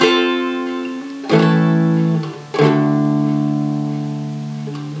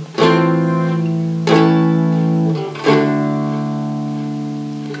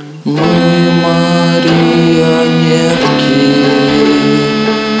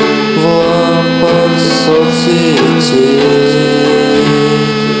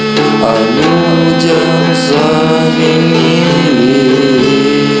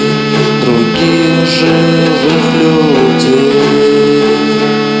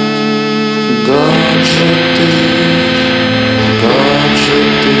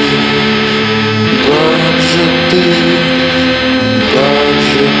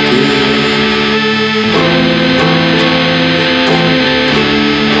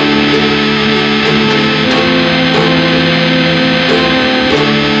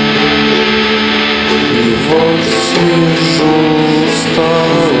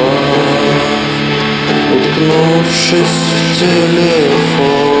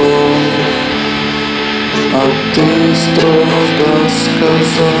строго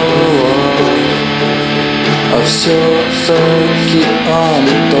сказала, а все-таки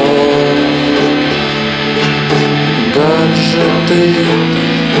Антон. Гаджеты,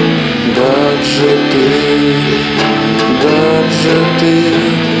 гаджеты, гаджеты,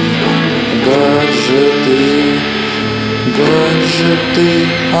 гаджеты, гаджеты,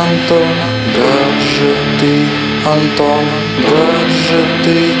 Антон, гаджеты, Антон,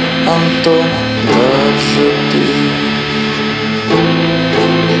 гаджеты, Антон, гаджеты.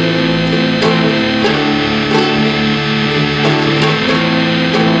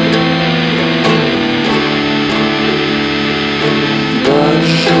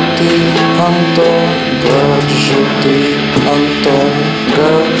 Гаджеты, Антон, гаджеты, Антон,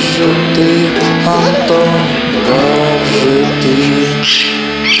 гаджеты, Антон, гаджеты.